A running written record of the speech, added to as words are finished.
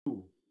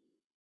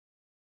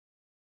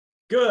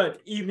Good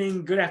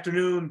evening, good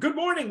afternoon, good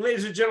morning,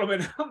 ladies and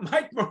gentlemen. I'm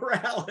Mike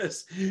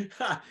Morales.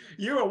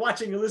 You are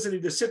watching and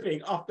listening to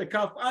Sipping Off the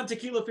Cuff on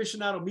Tequila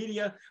Aficionado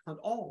Media on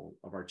all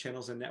of our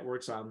channels and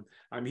networks. I'm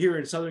here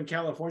in Southern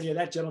California.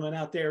 That gentleman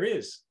out there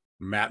is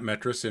Matt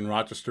Metris in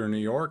Rochester, New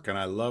York, and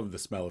I love the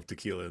smell of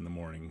tequila in the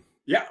morning.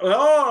 yeah.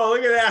 Oh,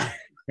 look at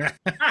that.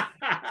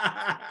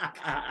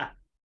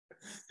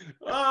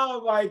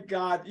 Oh my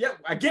God. Yeah.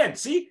 Again,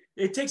 see,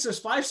 it takes us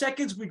 5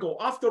 seconds. We go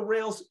off the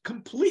rails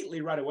completely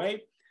right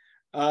away.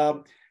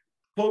 Um,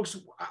 Folks,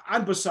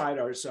 I'm beside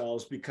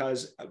ourselves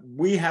because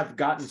we have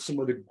gotten some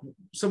of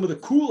the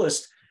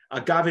coolest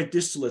agave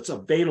distillates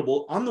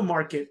available on the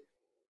market,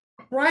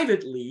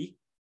 privately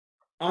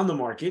on the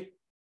market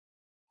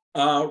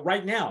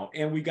right now,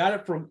 and we got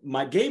it from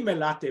Maguey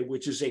Melate,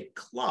 which is a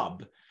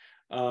club.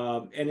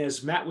 And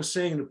as Matt was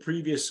saying in the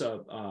previous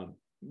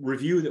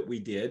review that we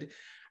did,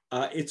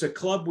 it's a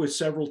club with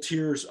several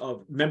tiers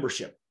of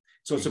membership.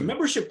 So it's a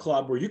membership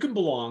club where you can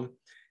belong,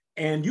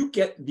 and you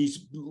get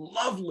these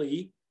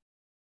lovely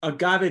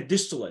agave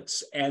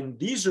distillates, and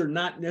these are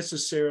not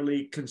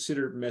necessarily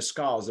considered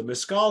mezcals. The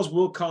mezcals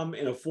will come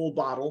in a full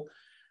bottle,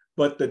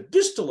 but the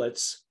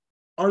distillates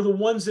are the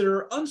ones that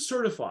are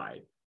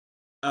uncertified.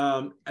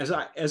 As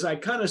I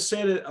kind of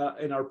said it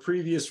in our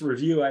previous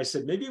review, I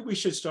said maybe we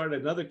should start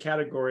another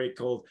category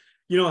called,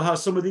 you know, how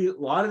a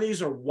lot of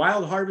these are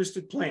wild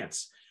harvested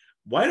plants.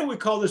 Why don't we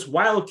call this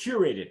wild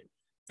curated?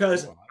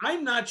 Because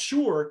I'm not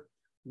sure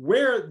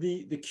where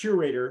the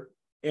curator,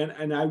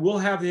 and I will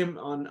have him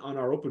on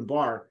our open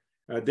bar.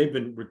 They've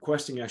been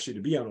requesting actually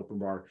to be on open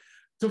bar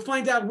to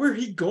find out where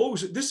he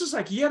goes. This is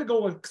like he had to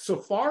go on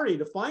safari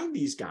to find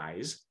these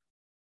guys,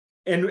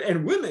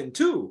 and women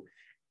too.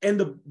 And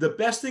the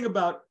best thing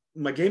about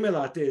Maguey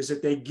Melate is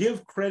that they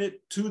give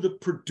credit to the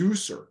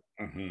producer.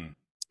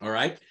 All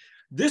right.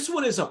 This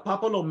one is a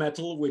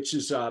Papalotmetl, which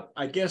is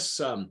I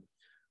guess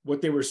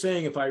what they were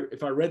saying,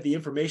 if I read the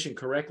information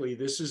correctly,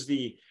 this is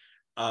the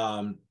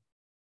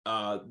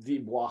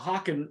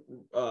Oaxacan,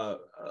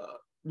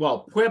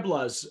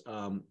 Puebla's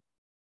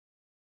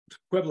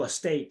Puebla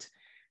state.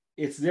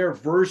 It's their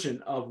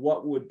version of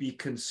what would be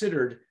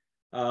considered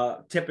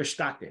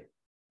tepextate.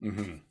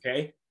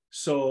 Okay,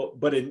 so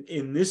but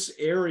in this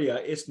area,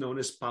 it's known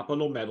as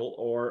Papalotmetl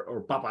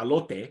or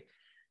Papalote.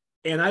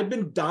 And I've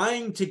been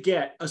dying to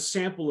get a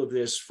sample of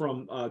this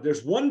from.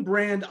 There's one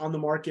brand on the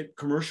market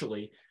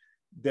commercially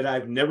that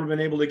I've never been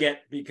able to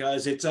get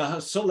because it's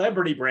a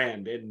celebrity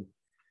brand, and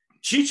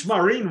Cheech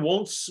Marin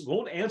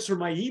won't answer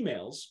my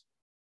emails.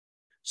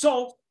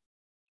 So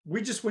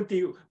we just went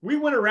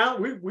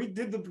around, we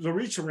did the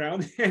reach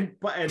around, and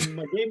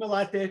Maguey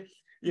Melate,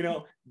 you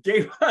know,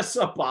 gave us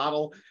a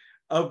bottle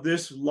of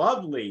this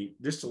lovely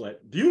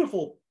distillate,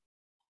 beautiful,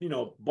 you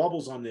know,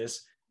 bubbles on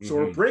this. So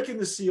we're breaking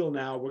the seal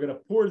now. We're gonna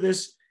pour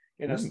this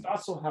in a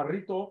stazo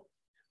jarrito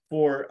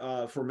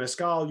for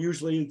mezcal.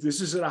 Usually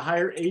this is at a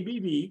higher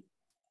ABV.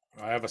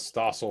 I have a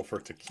stossel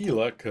for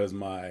tequila because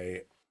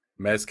my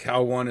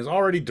mezcal one is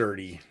already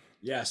dirty.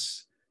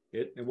 Yes.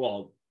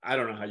 Well, I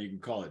don't know how you can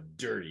call it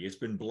dirty. It's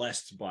been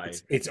blessed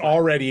it's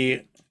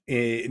already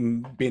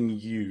been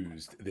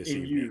used this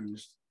evening.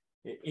 used.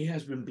 It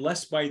has been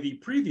blessed by the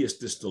previous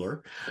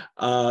distiller.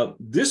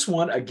 This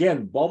one,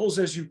 again, bubbles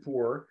as you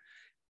pour.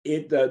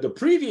 The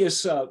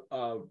previous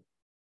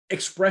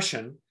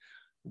expression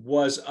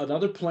was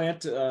another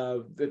plant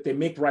that they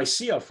make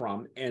raicilla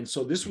from, and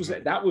so this was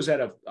that was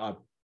at a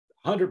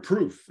 100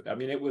 proof. I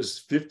mean, it was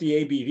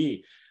 50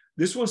 ABV.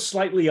 This one's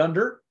slightly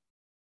under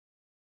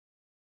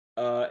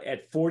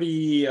at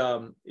 40.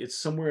 It's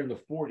somewhere in the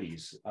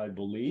 40s, I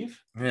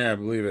believe. Yeah, I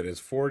believe it is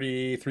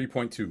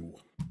 43.2.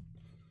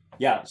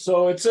 Yeah,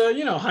 so it's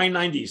high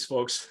 90s,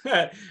 folks.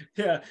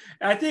 Yeah,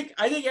 I think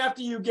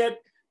after you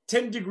get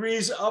 10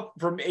 degrees up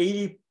from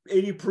 80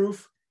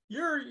 proof,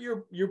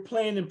 you're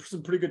playing in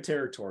some pretty good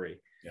territory.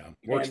 Yeah,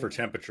 works for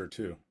temperature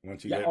too.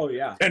 Once you get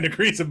 10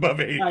 degrees above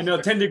 80. I know,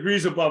 10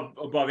 degrees above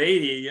 80.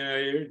 You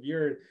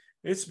know,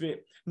 it's been.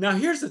 Now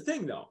here's the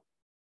thing, though.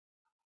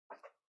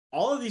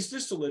 All of these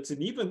distillates,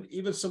 and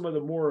even some of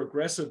the more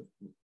aggressive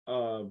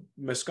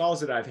mezcals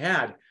that I've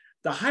had,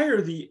 the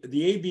higher the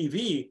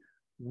ABV,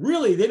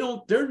 really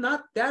they're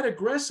not that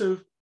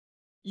aggressive.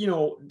 You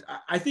know,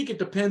 I think it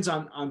depends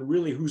on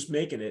really who's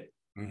making it.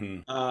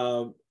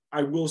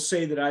 I will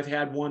say that I've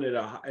had one at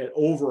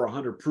over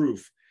 100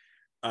 proof.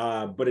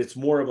 But it's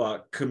more of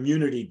a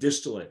community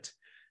distillate,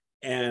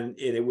 and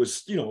it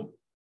was, you know,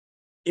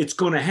 it's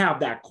going to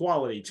have that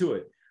quality to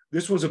it.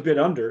 This was a bit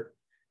under,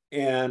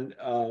 and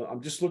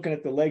I'm just looking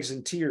at the legs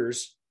and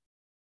tiers,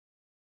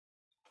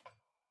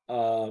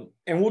 and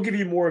we'll give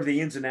you more of the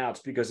ins and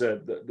outs because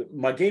the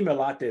Maguey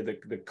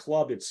Melate, the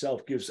club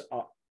itself, gives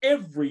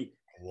every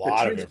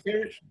lot of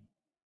information.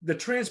 The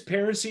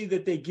transparency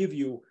that they give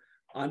you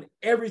on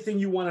everything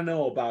you want to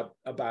know about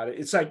it.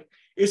 It's like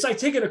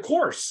taking a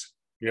course.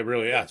 Yeah,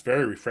 really. Yeah, it's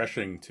very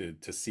refreshing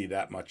to see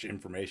that much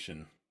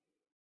information.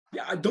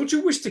 Yeah, don't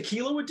you wish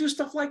tequila would do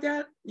stuff like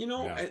that? You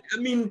know, Yeah. I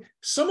mean,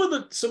 some of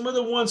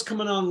the ones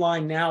coming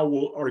online now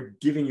are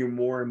giving you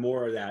more and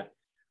more of that,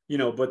 you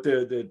know. But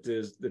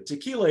the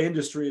tequila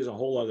industry is a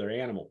whole other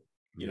animal,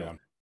 you Yeah.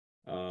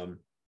 know.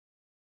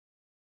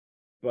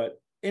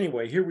 But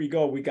anyway, here we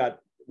go. We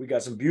got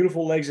some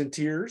beautiful legs and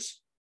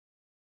tears.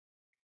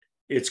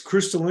 It's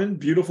crystalline,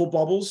 beautiful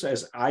bubbles,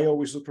 as I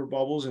always look for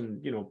bubbles,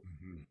 and you know,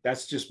 Mhm.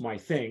 that's just my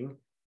thing.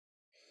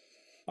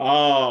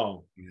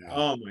 Oh, Yeah.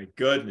 oh my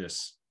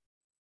goodness.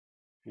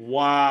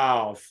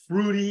 Wow,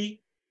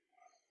 fruity,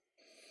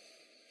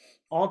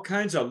 all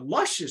kinds of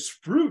luscious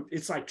fruit.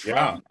 It's like Yeah.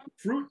 tropical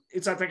fruit.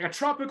 It's like a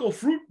tropical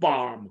fruit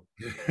bomb.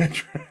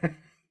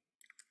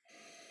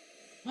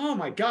 Oh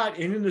my God.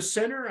 And in the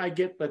center, I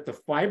get like the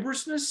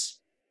fibrousness.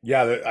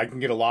 Yeah, I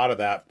can get a lot of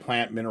that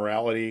plant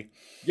minerality,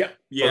 Yep.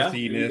 Yeah. There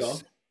you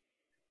earthiness. go.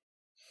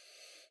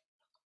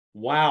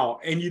 Wow.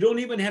 And you don't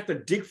even have to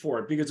dig for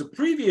it because the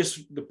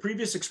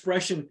previous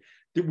expression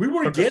that we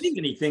weren't Took us, getting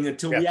anything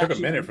until yeah, we it took a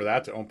actually, minute for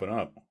that to open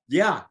up.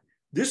 yeah,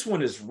 this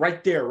one is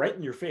right there, right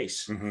in your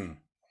face. Hmm.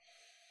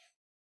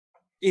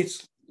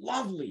 It's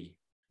lovely.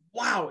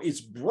 Wow.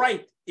 It's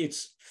bright.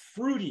 It's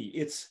fruity.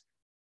 It's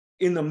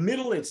in the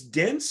middle. It's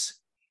dense.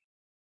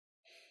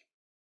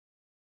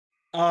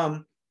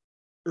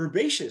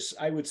 Herbaceous,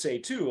 I would say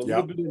too, a little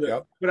Yep. bit of the,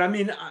 Yep. but I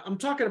mean, I'm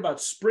talking about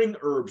spring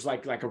herbs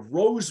like a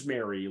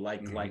rosemary,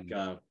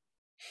 Hmm.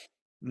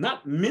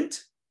 not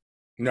mint,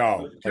 but No,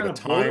 like kind a of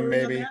thyme bordering on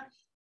maybe. that.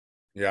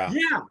 Yeah.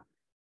 Yeah,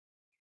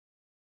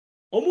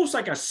 almost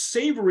like a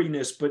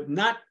savoriness, but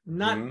not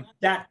Hmm.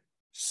 that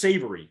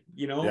savory,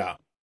 you know? Yeah.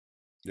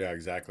 Yeah,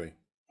 exactly.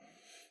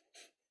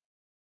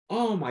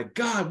 Oh my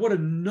God, what a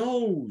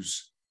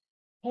nose.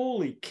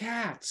 Holy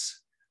cats.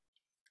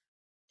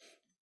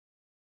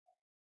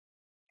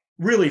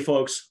 Really,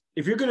 folks,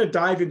 if you're going to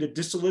dive into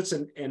distillates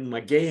and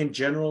maguey in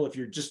general, if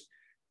you're just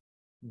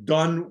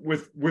done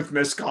with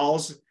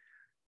mezcals,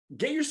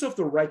 get yourself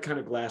the right kind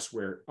of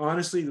glassware.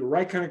 Honestly, the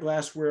right kind of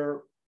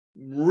glassware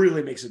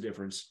really makes a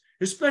difference,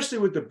 especially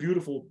with the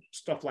beautiful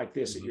stuff like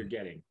this that you're Hmm.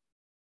 getting.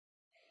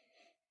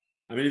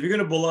 I mean, if you're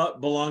going to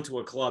belong to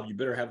a club, you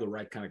better have the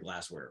right kind of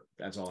glassware.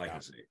 That's all I Yeah.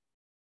 can say.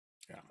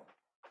 Yeah.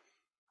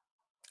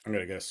 I'm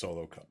gonna get a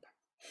solo cup.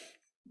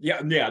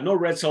 Yeah, yeah. No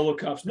red solo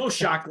cups, no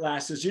shot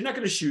glasses. You're not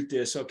going to shoot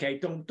this, okay?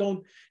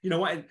 Don't. You know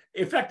what?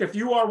 In fact, if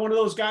you are one of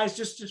those guys,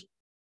 just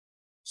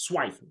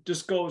swipe.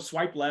 Just go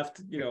swipe left.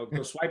 You know,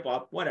 go swipe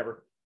up.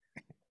 Whatever.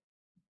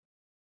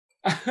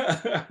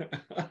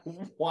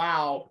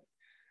 Wow.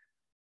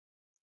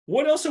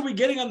 What else are we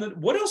getting on the?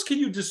 What else can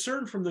you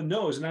discern from the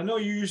nose? And I know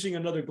you're using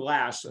another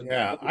glass,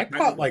 Yeah, another I type of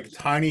caught like glass.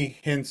 tiny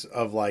hints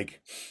of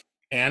like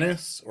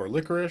anise or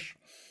licorice,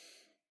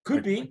 Could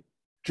like be.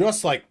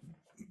 just like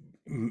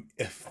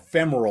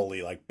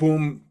ephemerally, like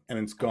boom, and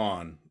it's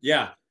gone.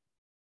 Yeah.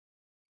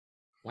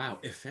 Wow.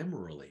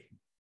 Ephemerally.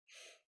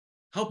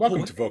 How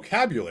Welcome to poetic.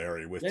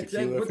 vocabulary with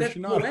Tequila That's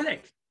Aficionado.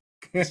 poetic.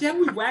 See how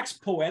we wax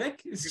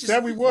poetic? It's You just.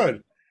 said we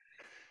would.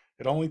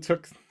 It only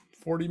took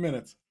 40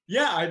 minutes.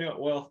 Yeah, I know.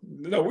 Well,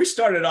 no, we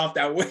started off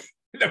that way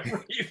in the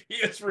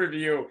previous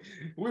review.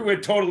 We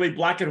went totally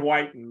black and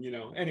white, and you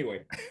know.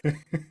 Anyway.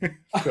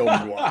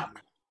 Film noir.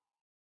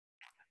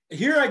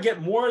 Here I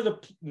get more of the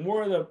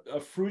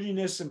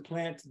fruitiness and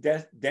plant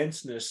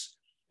denseness.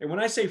 And when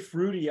I say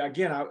fruity,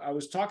 again, I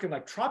was talking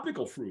like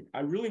tropical fruit.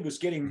 I really was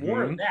getting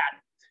more of Hmm. that.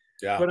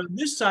 Yeah. But on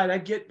this side, I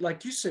get,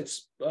 like you said,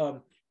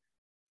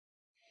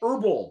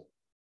 herbal,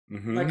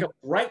 like Hmm. a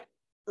bright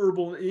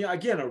herbal. You know,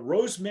 again, a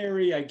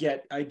rosemary. I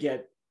get,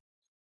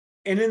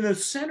 and in the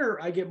center,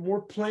 I get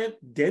more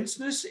plant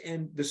denseness,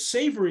 and the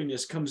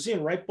savoriness comes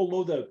in right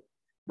below the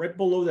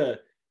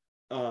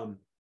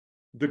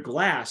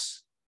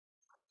glass,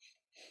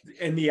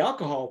 and the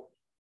alcohol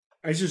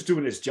is just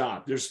doing its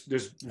job. There's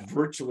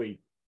virtually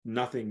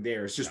nothing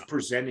there. It's Yeah. just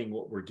presenting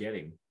what we're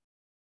getting.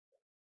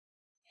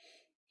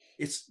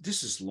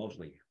 This is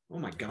lovely. Oh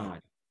my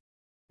God.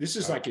 This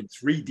is I, like in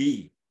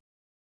 3D.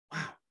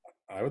 Wow.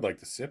 I would like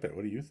to sip it.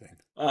 What do you think?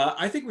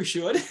 I think we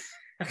should.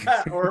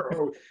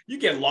 or you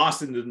get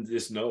lost in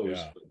this nose,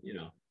 Yeah. but, you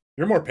know.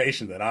 You're more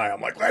patient than I.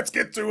 I'm like, let's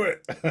get to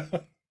it.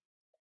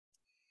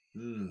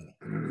 Mm.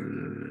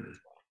 Mm.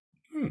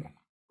 Hmm.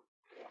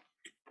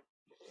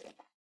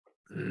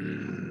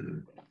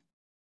 Mm.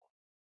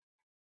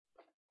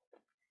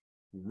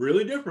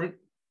 Really different.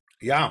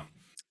 Yeah.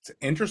 It's an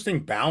interesting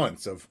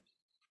balance of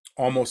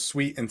almost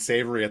sweet and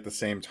savory at the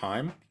same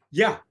time.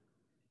 Yeah.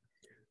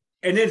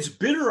 And it's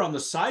bitter on the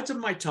sides of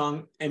my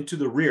tongue and to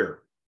the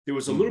rear. There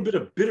was a little Mm. bit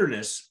of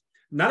bitterness.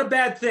 Not a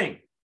bad thing.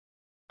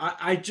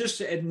 I just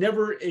had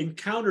never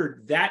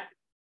encountered that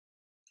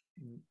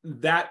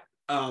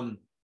um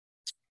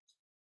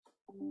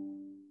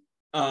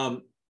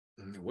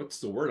what's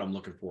the word I'm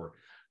looking for?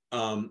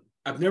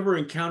 I've never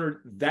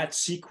encountered that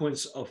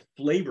sequence of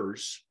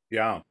flavors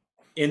Yeah.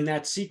 in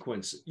that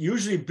sequence.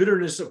 Usually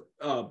bitterness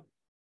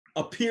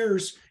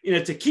appears in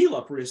a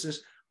tequila, for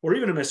instance, or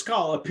even a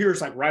mezcal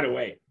appears like right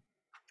away.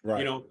 Right.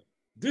 You know,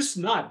 this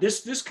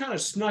kind of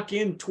snuck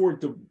in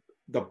toward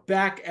the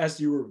back as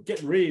you were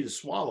getting ready to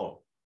swallow.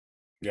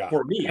 Yeah.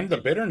 for me. And the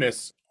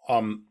bitterness,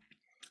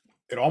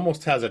 it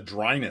almost has a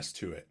dryness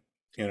to it.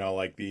 You know,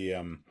 like the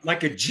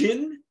Like a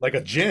gin? like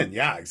a gin.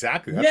 Yeah,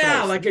 exactly. That's what I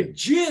Yeah, was like a thinking.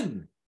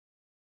 gin.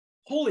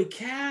 Holy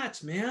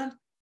cats, man.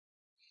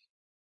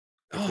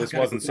 If Oh, I this gotta go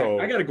wasn't back.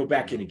 I so, gotta go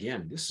back you in know,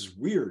 again. This is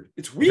weird.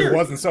 It's if it weird.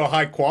 wasn't so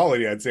high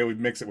quality, I'd say we'd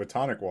mix it with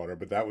tonic water,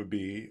 but that would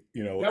be,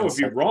 you know, That would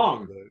be insensitive to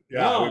wrong. the,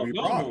 yeah, it would No, be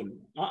no, wrong.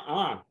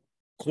 no.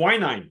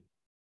 Quinine.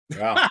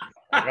 Yeah.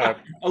 I got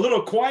A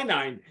little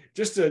quinine,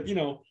 just to, you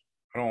know.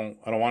 I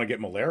don't want to get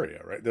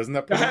malaria, right? Doesn't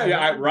that prevent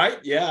malaria? Right?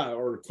 Yeah,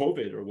 or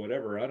COVID or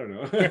whatever. I don't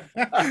know. No,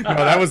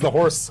 that was the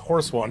horse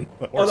one.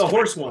 The Oh, horse the trick.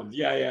 horse one.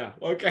 Yeah, yeah.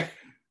 Okay.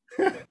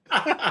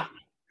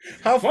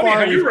 How Funny how far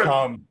we've you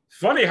come.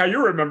 funny how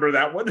you remember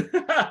that one.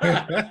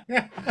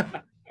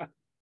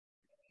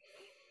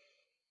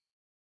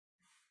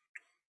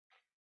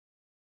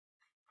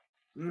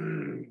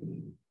 Mm.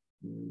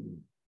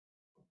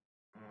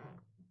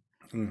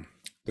 Mm.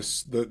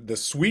 The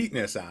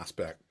sweetness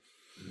aspect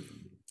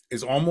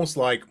is almost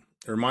like,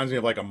 it reminds me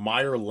of like a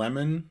Meyer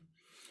lemon,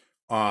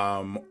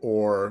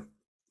 or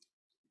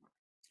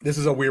this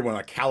is a weird one,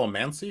 like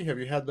calamansi. Have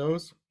you had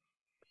those?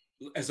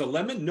 As a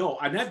lemon, no.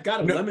 And I've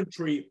got a No. lemon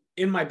tree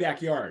in my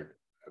backyard,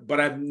 but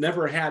I've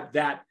never had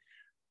that.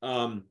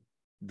 Um,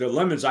 the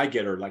lemons I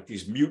get are like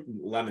these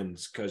mutant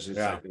lemons because it's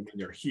Yeah. like, I mean,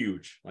 they're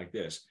huge like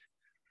this.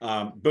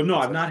 But no,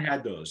 I've not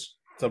had those.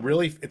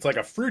 It's like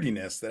a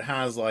fruitiness that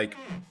has like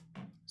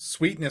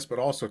sweetness, but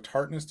also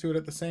tartness to it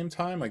at the same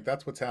time. Like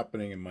that's what's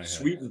happening in my head.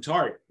 Sweet and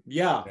tart.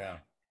 Yeah. Yeah.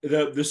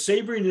 The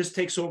savoriness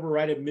takes over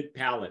right at mid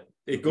palate.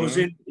 It goes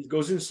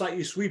Mhm. in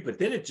slightly sweet, but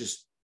then it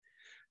just,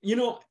 you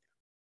know,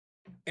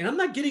 and I'm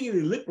not getting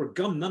any lip or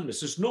gum numbness.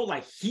 There's no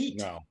like heat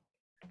No.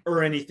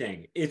 or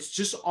anything.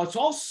 It's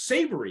all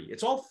savory.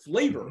 It's all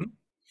flavor. Mhm.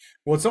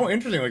 Well, it's so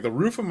interesting. Like the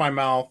roof of my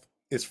mouth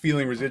is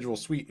feeling residual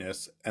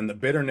sweetness, and the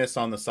bitterness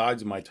on the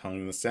sides of my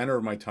tongue, and the center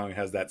of my tongue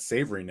has that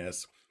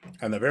savoriness,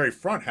 and the very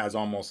front has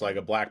almost like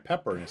a black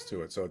pepperness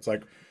to it. So it's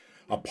like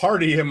a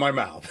party in my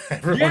mouth.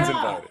 Everyone's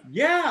invited.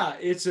 Yeah.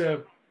 It's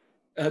a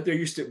there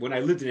used to, when I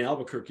lived in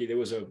Albuquerque, there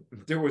was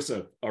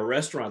a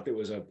restaurant that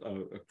was a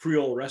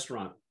Creole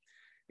restaurant,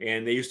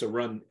 and they used to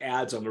run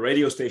ads on the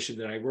radio station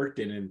that I worked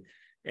in,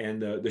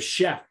 and the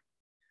chef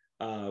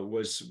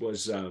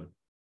was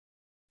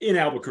in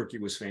Albuquerque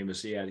was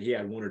famous. He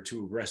had one or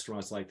two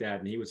restaurants like that,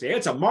 and he would say,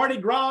 "It's a Mardi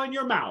Gras in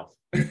your mouth."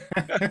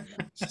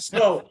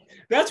 So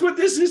that's what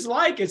this is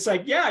like. It's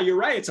like, yeah, you're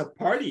right. It's a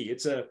party.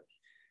 It's a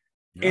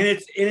Yeah. and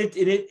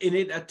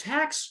it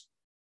attacks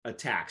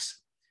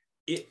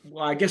it.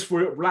 Well, I guess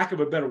for lack of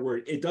a better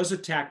word, it does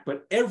attack,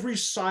 but every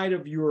side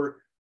of your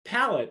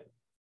palate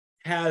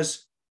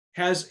has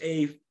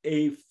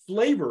a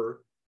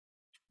flavor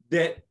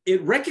that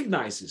it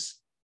recognizes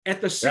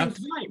at the same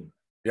time.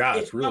 Yeah,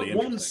 It's it's really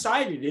not interesting.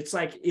 one-sided.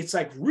 It's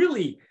like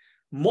really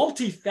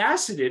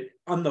multifaceted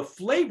on the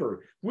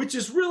flavor, which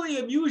is really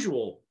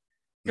unusual.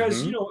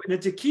 Because Mhm. in a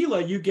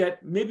tequila, you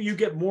get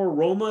more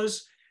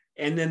aromas,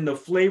 and then the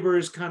flavor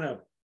is kind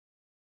of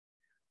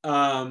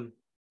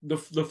the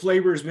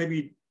flavor is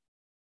maybe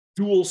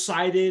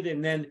dual-sided,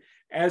 and then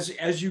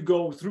as you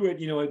go through it,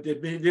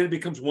 then it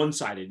becomes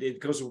one-sided. It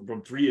goes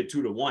from 3 to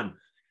 2 to 1.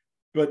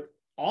 But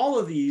all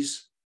of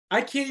these,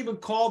 I can't even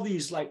call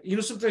these, like,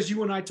 sometimes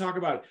you and I talk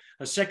about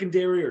a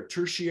secondary or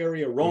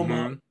tertiary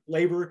aroma,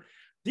 flavor.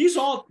 These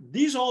all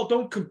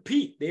don't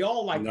compete. They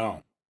all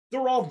No,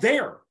 they're all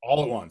there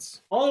all at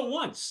once. all at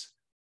once.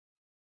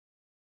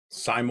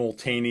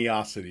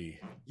 Simultaneosity.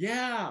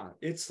 Yeah,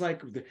 it's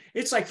like 3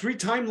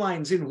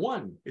 timelines in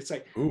one. It's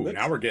like, Ooh,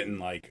 now we're getting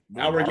like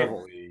now we're getting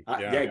Marvel-y.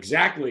 yeah,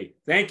 exactly.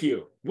 Thank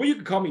you. Well, you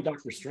can call me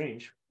Doctor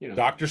Strange.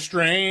 Doctor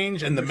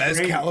Strange and the Doctor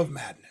Strange. Mezcal of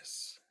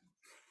Madness.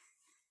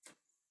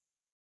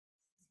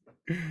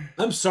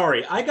 I'm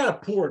sorry, I gotta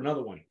pour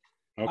another one.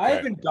 Okay.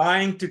 I've been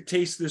dying to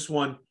taste this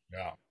one.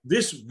 Yeah.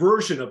 This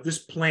version of this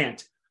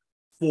plant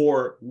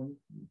for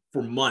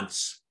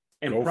months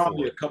and Go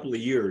probably for a it. couple of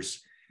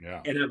years.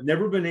 Yeah. And I've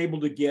never been able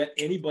to get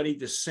anybody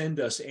to send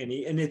us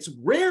any. And it's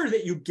rare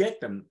that you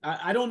get them.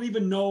 I don't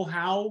even know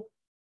how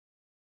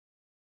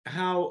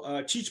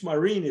Cheech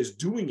Marin is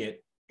doing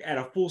it at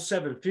a full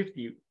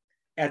 750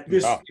 at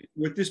this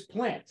with this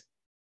plant.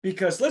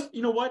 Because let's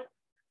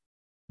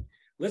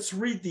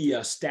read the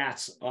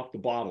stats off the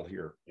bottle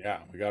here. Yeah,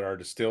 we got our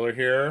distiller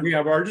here. We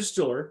have our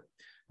distiller.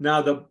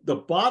 Now the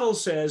bottle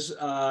says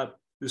the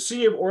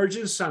city of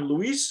origin, San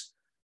Luis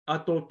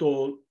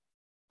Atototitla.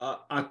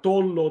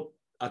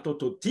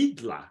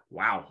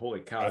 Wow, holy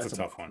cow, that's a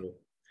tough one.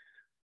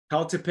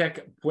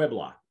 Caltepec,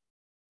 Puebla.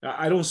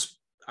 I don't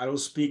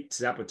speak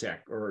Zapotec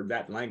or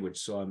that language,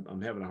 so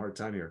I'm having a hard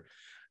time here.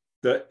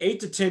 The 8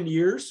 to 10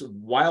 years,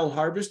 wild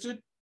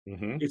harvested.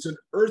 Mm-hmm. It's an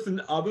earthen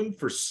oven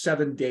for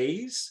 7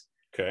 days.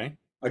 Okay.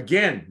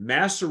 Again,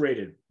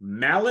 macerated,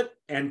 mallet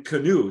and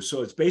canoe.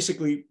 So it's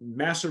basically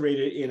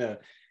macerated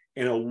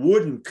in a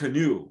wooden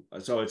canoe.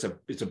 So it's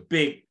a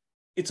big,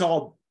 it's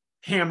all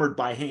hammered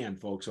by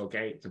hand, folks.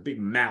 Okay, it's a big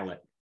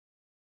mallet.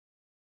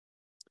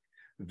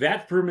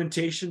 Vat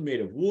fermentation made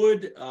of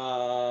wood.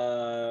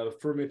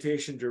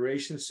 Fermentation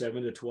duration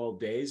 7 to 12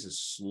 days is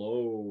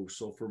slow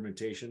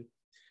fermentation.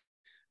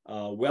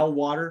 Well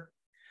water.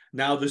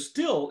 Now the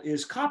still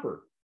is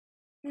copper.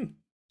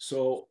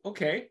 So,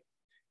 okay.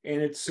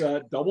 And it's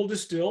double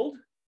distilled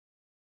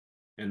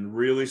and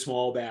really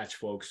small batch,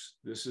 folks.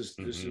 This is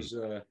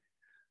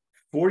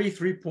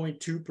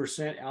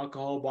 43.2%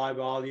 alcohol by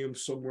volume,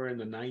 somewhere in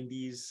the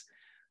 90s.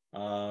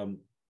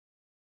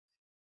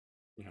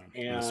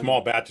 And a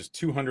small batch is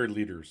 200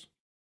 liters.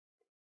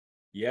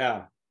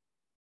 Yeah.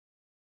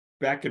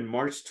 Back in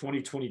March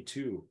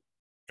 2022.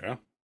 Yeah.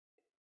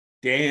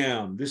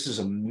 Damn, this is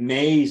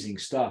amazing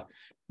stuff.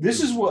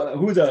 This is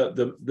who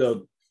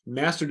the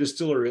master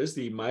distiller is,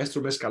 the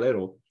Maestro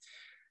Mezcalero.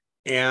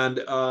 And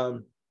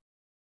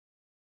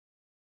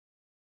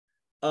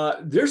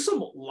there's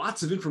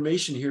lots of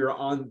information here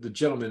on the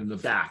gentleman in the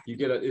back. You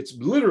get it's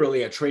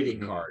literally a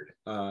trading card.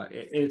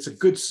 It's a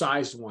good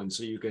sized one,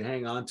 so you can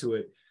hang on to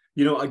it.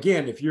 You know,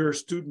 again, if you're a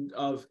student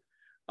of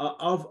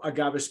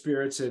agave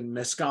spirits and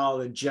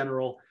mezcal in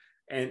general,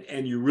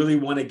 and you really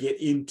want to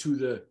get into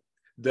the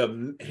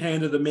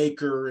hand of the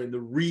maker and the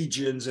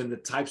regions and the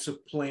types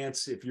of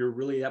plants, if you're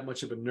really that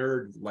much of a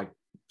nerd like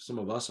some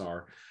of us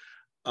are,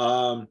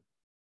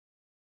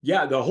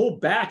 yeah, the whole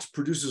batch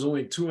produces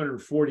only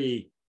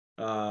 240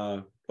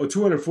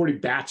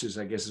 batches,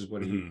 I guess is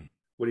what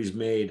he's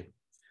made.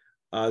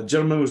 The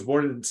gentleman was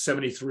born in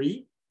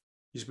 1973.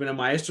 He's been a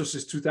maestro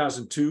since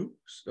 2002,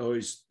 so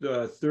he's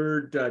the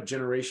third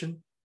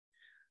generation.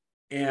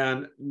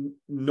 And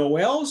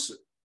Noel's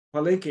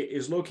Palenque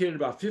is located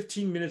about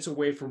 15 minutes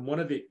away from one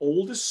of the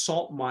oldest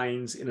salt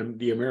mines in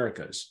the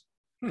Americas.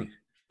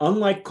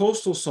 Unlike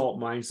coastal salt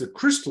mines, the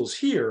crystals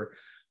here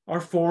are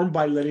formed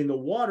by letting the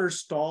water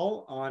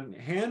stall on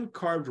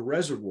hand-carved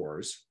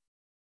reservoirs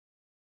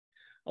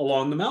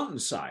along the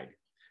mountainside.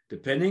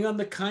 Depending on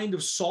the kind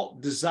of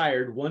salt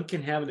desired, one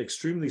can have an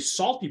extremely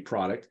salty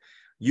product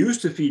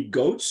used to feed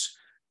goats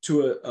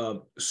to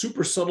a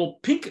super subtle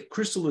pink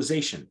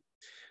crystallization.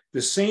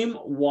 The same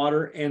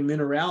water and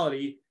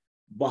minerality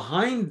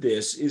behind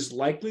this is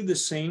likely the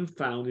same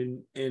found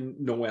in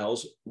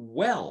Noel's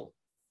well.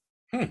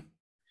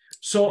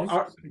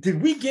 So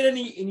did we get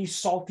any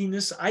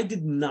saltiness? I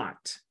did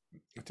not.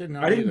 I did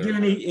not. I didn't get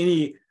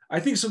any.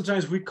 I think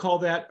sometimes we call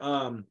that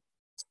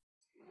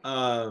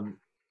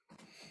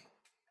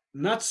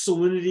not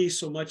salinity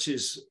so much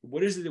as,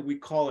 what is it that we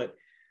call it?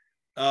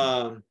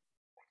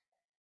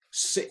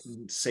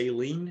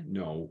 Saline?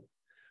 No.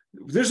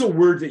 There's a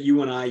word that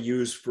you and I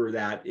use for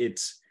that.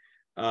 It's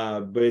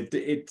but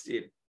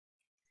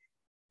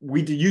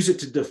we use it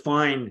to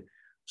define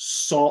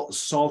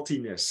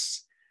saltiness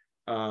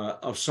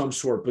of some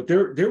sort, but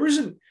there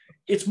isn't.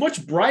 It's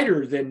much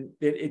brighter than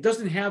it.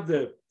 Doesn't have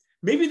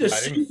maybe the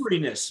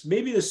savoriness.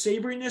 Maybe the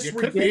savoriness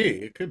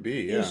it could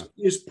be, yeah,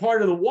 is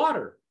part of the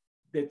water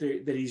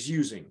that he's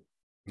using.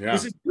 Yeah,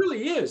 because it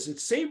really is.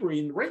 It's savory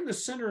and right in the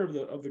center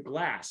of the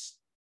glass.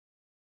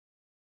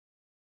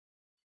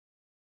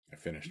 I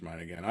finished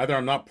mine again. Either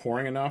I'm not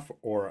pouring enough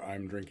or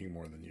I'm drinking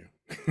more than you.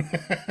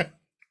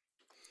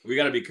 We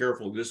got to be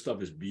careful. This stuff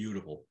is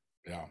beautiful.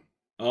 Yeah.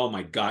 Oh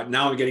my God.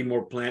 Now I'm getting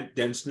more plant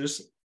denseness.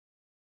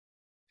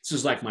 This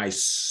is like my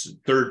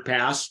third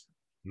pass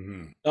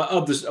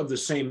of the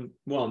same.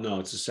 Well, no,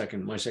 it's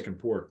my second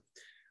pour.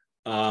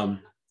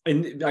 And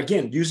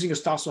again, using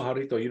Estazo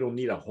Jarrito, you don't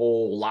need a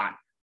whole lot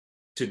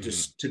to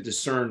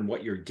discern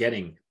what you're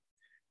getting.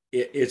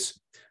 It's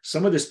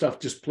some of this stuff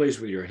just plays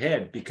with your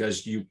head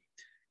because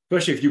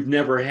especially if you've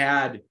never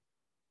had,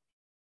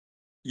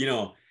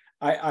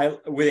 I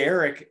with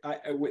Eric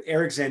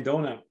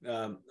Zandona,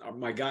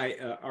 my guy,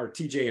 our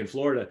TJ in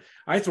Florida,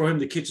 I throw him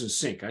the kitchen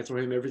sink. I throw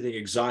him everything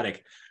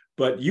exotic.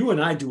 But you and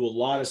I do a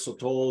lot of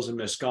sotols and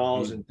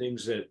mezcals and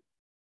things that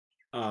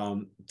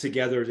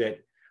together that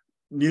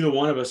neither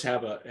one of us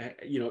have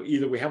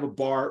either we have a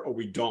bar or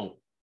we don't.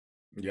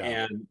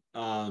 Yeah.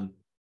 And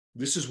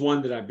this is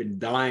one that I've been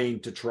dying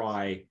to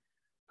try.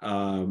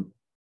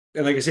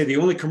 And like I said, the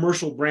only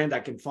commercial brand I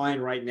can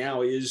find right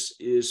now is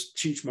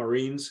Cheech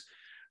Marines,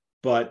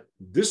 but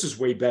this is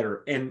way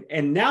better. And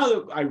now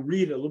that I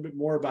read a little bit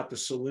more about the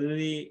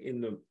salinity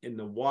in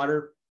the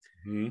water,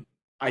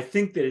 I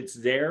think that it's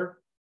there.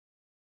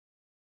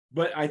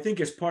 But I think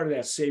it's part of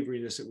that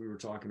savoriness that we were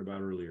talking about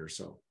earlier.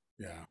 So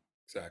yeah,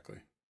 exactly.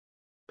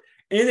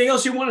 Anything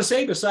else you want to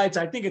say besides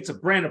I think it's a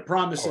brand of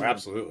promise? Oh,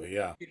 absolutely,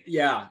 yeah.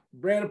 Yeah,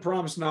 brand of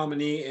promise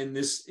nominee in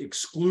this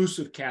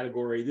exclusive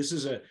category. This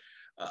is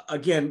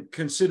again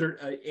considered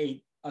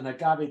an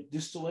agave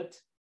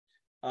distillate.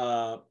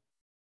 I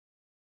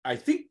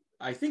think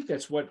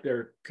that's what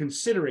they're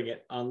considering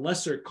it,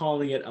 unless they're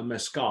calling it a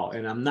mezcal,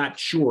 and I'm not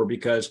sure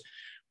because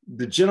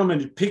the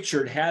gentleman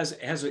pictured has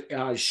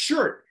a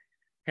shirt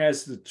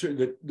has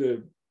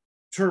the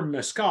term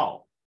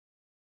mezcal,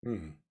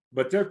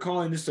 but they're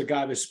calling this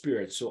agave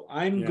spirit. So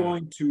I'm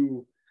going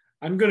to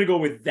go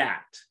with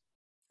that.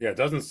 Yeah, it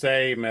doesn't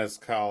say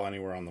mezcal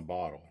anywhere on the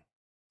bottle.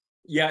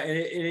 Yeah, and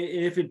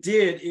if it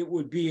did, it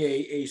would be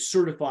a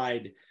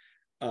certified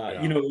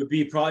You know, it would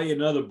be probably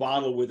another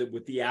bottle with it,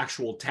 with the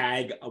actual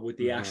tag, with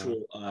the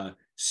actual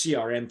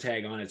CRM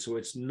tag on it. So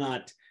it's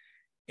not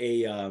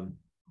a,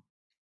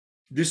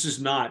 this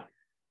is not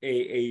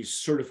a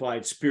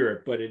certified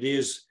spirit, but it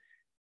is,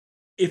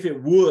 if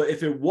it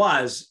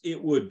was,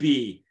 it would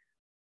be,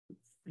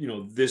 you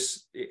know,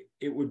 this,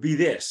 it would be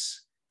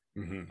this.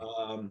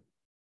 I'm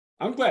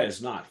glad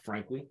it's not,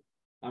 frankly.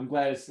 I'm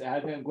glad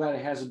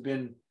it hasn't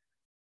been,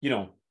 you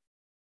know,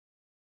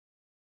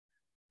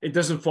 it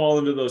doesn't fall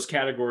into those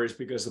categories,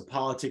 because the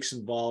politics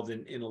involved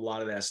in a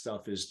lot of that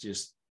stuff is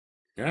just,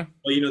 well,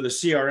 you know, the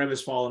CRM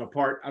is falling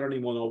apart. I don't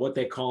even know what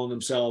they call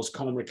themselves,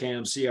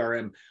 COMRCAM,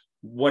 CRM,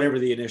 whatever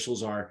the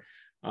initials are.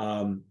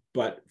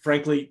 But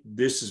frankly,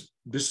 this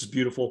is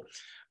beautiful.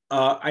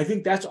 I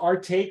think that's our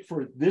take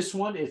for this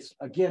one. It's,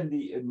 again,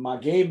 the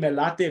Maguey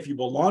Melate. If you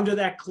belong to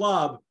that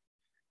club,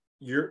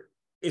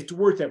 it's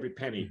worth every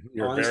penny.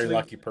 You're honestly a very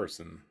lucky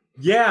person.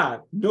 Yeah,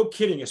 no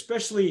kidding.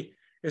 Especially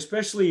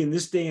in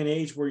this day and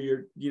age where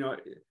you know,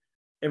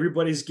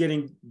 everybody's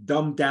getting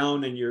dumbed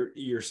down, and you're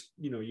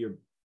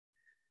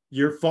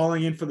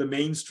falling in for the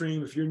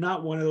mainstream. If you're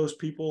not one of those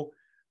people,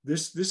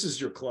 this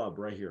is your club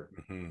right here.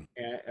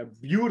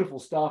 Beautiful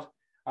stuff.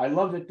 I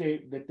love that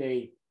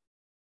they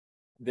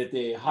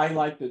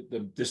highlight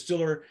the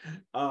distiller.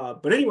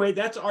 But anyway,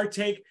 that's our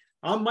take.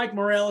 I'm Mike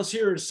Morales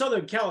here in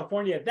Southern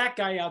California. That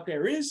guy out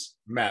there is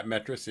Matt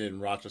Metris in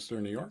Rochester,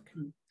 New York.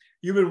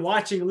 You've been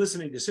watching and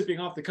listening to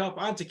Sipping Off the Cuff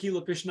on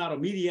Tequila Aficionado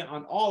Media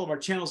on all of our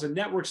channels and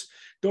networks.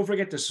 Don't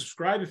forget to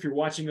subscribe if you're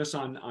watching us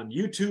on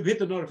YouTube. Hit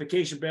the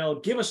notification bell.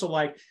 Give us a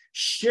like.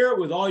 Share it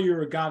with all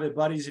your agave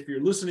buddies. If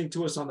you're listening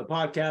to us on the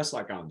podcast,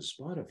 like on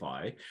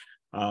Spotify,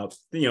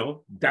 you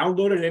know,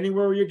 download it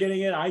anywhere where you're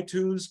getting it,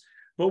 iTunes.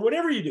 But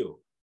whatever you do,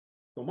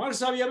 tomar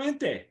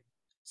sabiamente.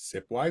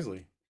 Sip wisely.